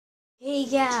Hey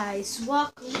guys,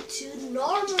 welcome to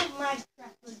normal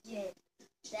Minecraft again.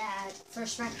 That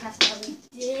first Minecraft that we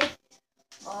did.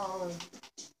 Um,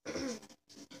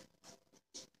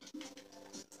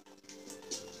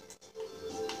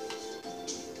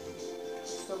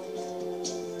 so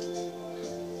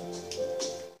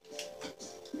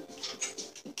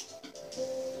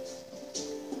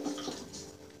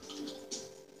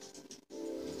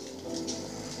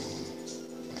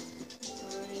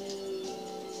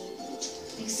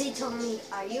because they told me,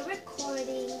 "Are you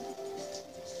recording?"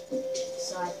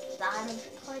 So I thought I'm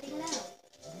recording now.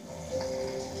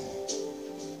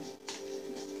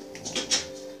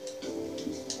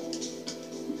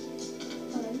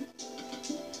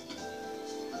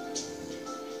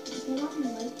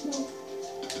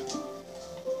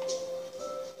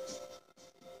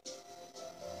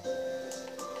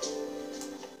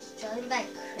 Joined by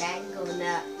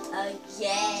Krangona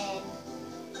again.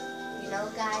 You know,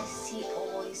 guys, he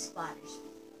always spotters me.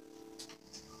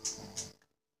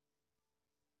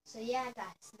 So yeah,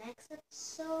 guys, next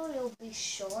episode will be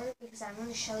short because I'm going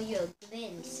to show you a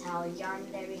glimpse how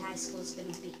Yarnberry High School is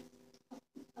going to be.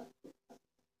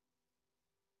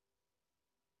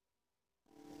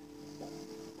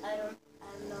 I don't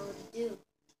know what to do.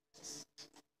 Just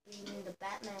being in the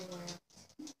Batman world.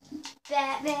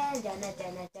 Batman, dun dun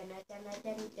dun dun dun dun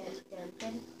dun dun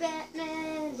dun,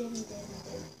 Batman, dun dun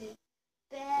dun dun,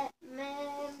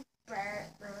 Batman,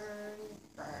 Batman,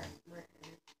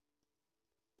 Batman.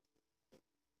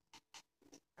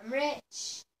 I'm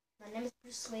rich. My name is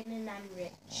Bruce Wayne and I'm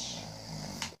rich.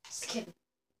 Just kidding.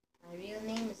 My real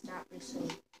name is not Bruce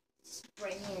Wayne. It's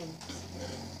Brian.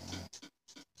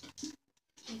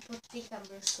 People think I'm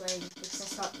Bruce Wayne because I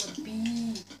start with B.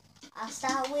 I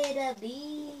start with a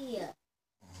B.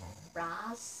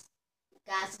 Bras.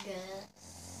 Guys,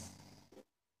 girls.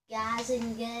 Guys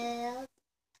and girls.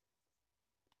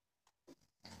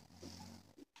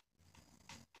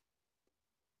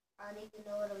 I need to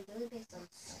know what I'm doing because I'm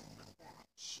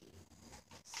scratchy.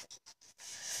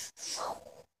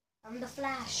 I'm the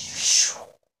Flash.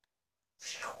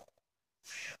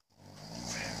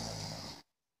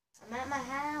 I'm at my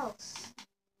house.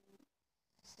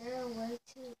 Is there a way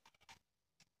to?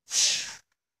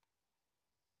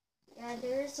 Yeah,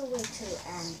 there is a way to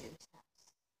Andrew's house.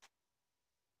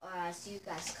 Or as you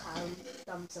guys call him,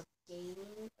 Thumbs Up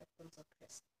Gaming or Thumbs Up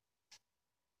Crystal.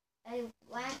 Hey,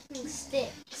 whacking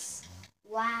sticks.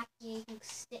 Whacking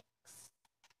sticks.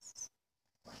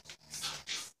 Whacking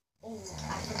sticks. Oh,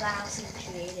 I forgot how to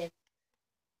creative.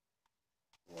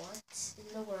 What in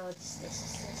the world is this?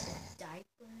 Is this a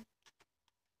diaper?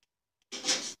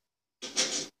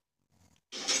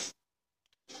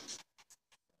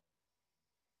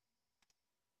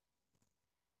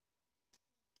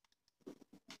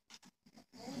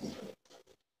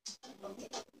 Okay.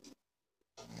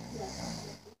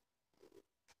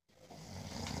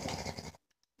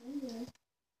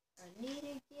 I need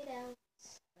to get out.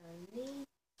 I need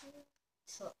to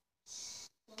touch.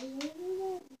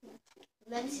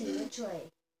 Let's see which way.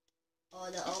 Oh,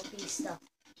 the OP stuff.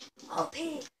 OP!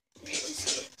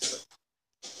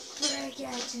 Break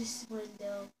out this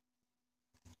window.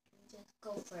 Just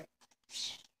go for it.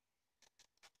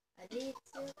 I need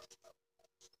to.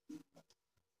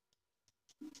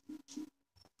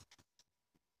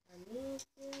 I need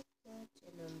to touch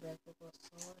an unbreakable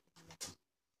sword.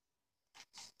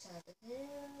 Start the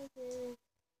building.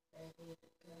 Ready to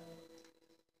go.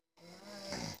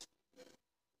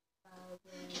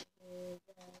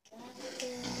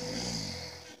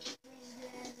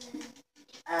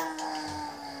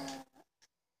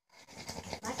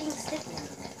 Whacking stick.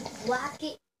 Whack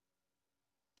it.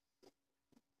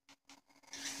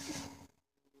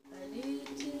 I need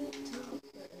to talk.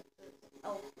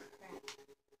 Oh crap.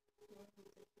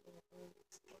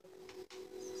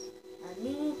 I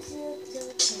need to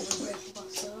touch and break my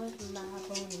sword in my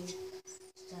pony.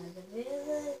 Start the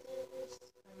villagers.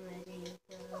 I'm ready to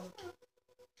go.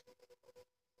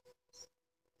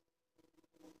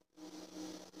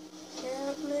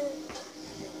 Help me.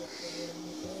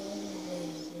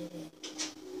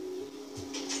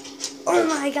 Oh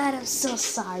my god, I'm so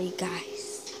sorry, guys.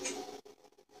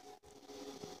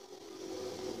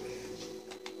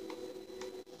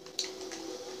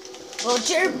 Oh,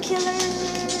 germ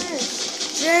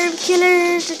killers! Germ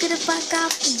killers are gonna fuck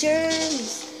off the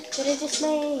germs that I just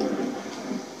made.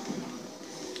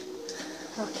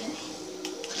 Okay.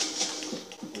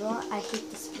 You know what? I hate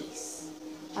this piece.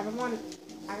 I don't want to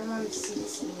see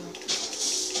this anymore.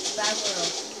 Bad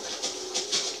world.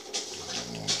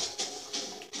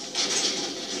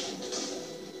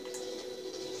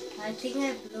 I think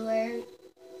I blew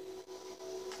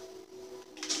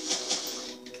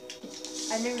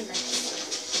I never liked it.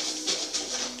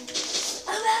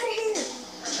 I'm out of here!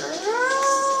 Ah!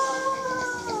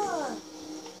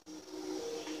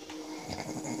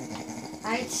 I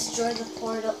destroyed the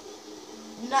portal.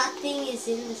 Nothing is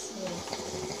in this room.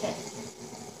 Okay.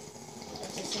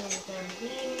 I'm just gonna go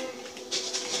here.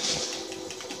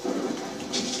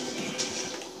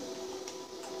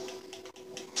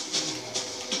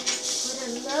 What a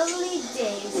lovely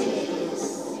day it is.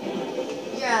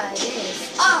 Yeah, it is.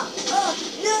 Oh,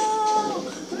 no!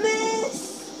 Miss!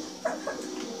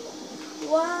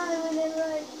 Why whenever I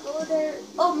go there?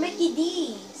 Oh, Mickey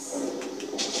D's.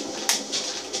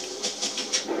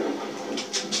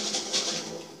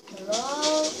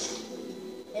 Hello?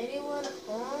 Anyone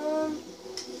home?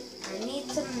 I need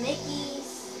some Mickeys.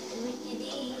 Mickey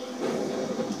D's.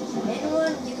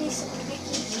 Anyone give me some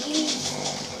Mickey D's?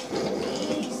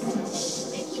 Please?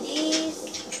 Mickey D's?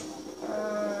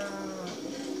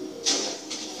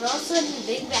 Frozen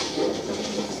Big Bang.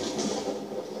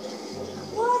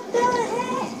 What the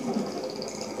heck?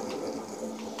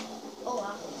 Oh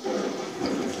wow.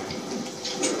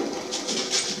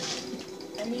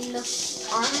 Let me look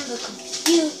on the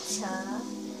computer.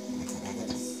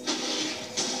 Let's see.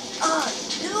 Oh,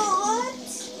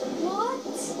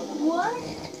 what?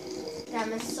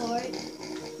 Diamond sword.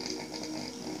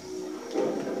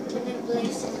 And then play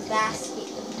some basket.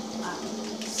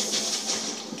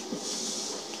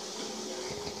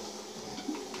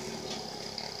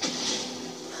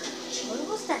 What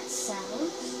was that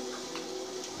sound?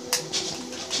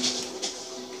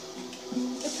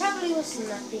 It probably was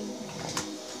nothing.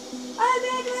 I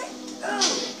made it! Oh!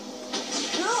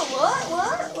 No, what?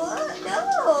 No!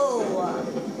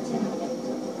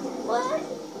 What?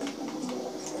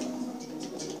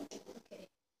 Okay.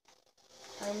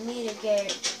 I need to get...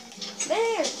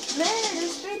 Mayor!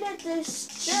 There's been a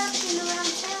destruction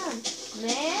around town.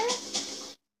 Mayor?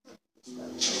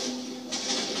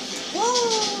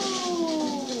 Whoa!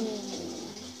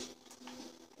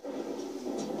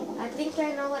 I think I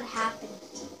know what happened.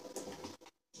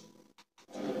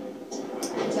 I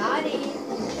got it.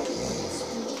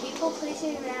 People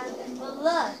placing around. But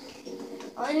look,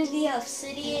 only the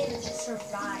obsidian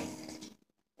survived.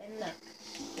 And look,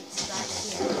 it's right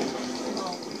here.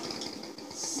 Oh,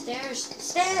 stairs!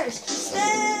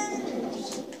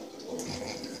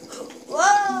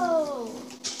 Whoa!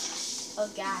 Oh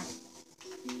God!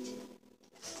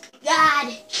 Got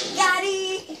it!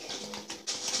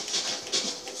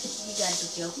 You gotta be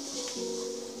joking.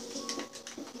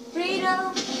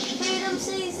 Freedom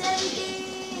saves everything.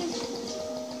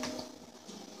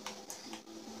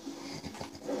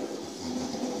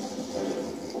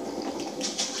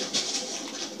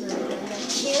 We're gonna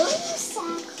kill you,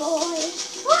 sack boy.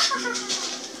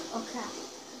 Oh crap.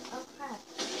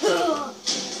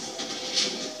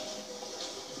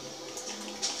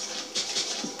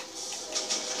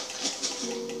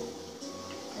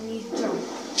 I need to jump.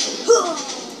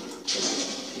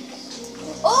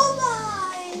 Oh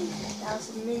my! That was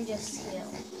a ninja skill.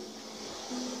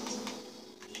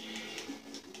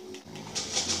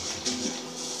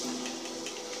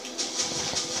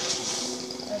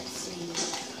 Let's see.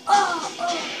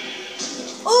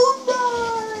 Oh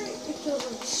my! It killed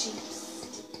like sheep.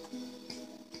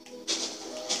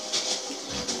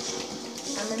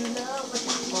 I'm in love with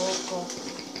that vocal.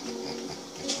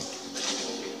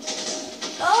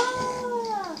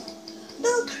 Oh!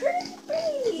 No,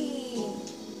 creepy!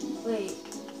 Wait,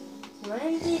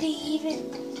 when did he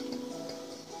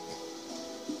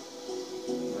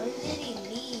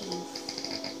leave?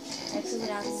 Exit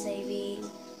without saving.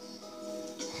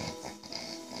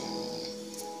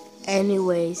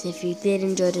 Anyways, if you did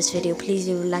enjoy this video, please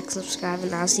leave a like, subscribe,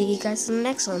 and I'll see you guys in the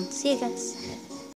next one. See you guys.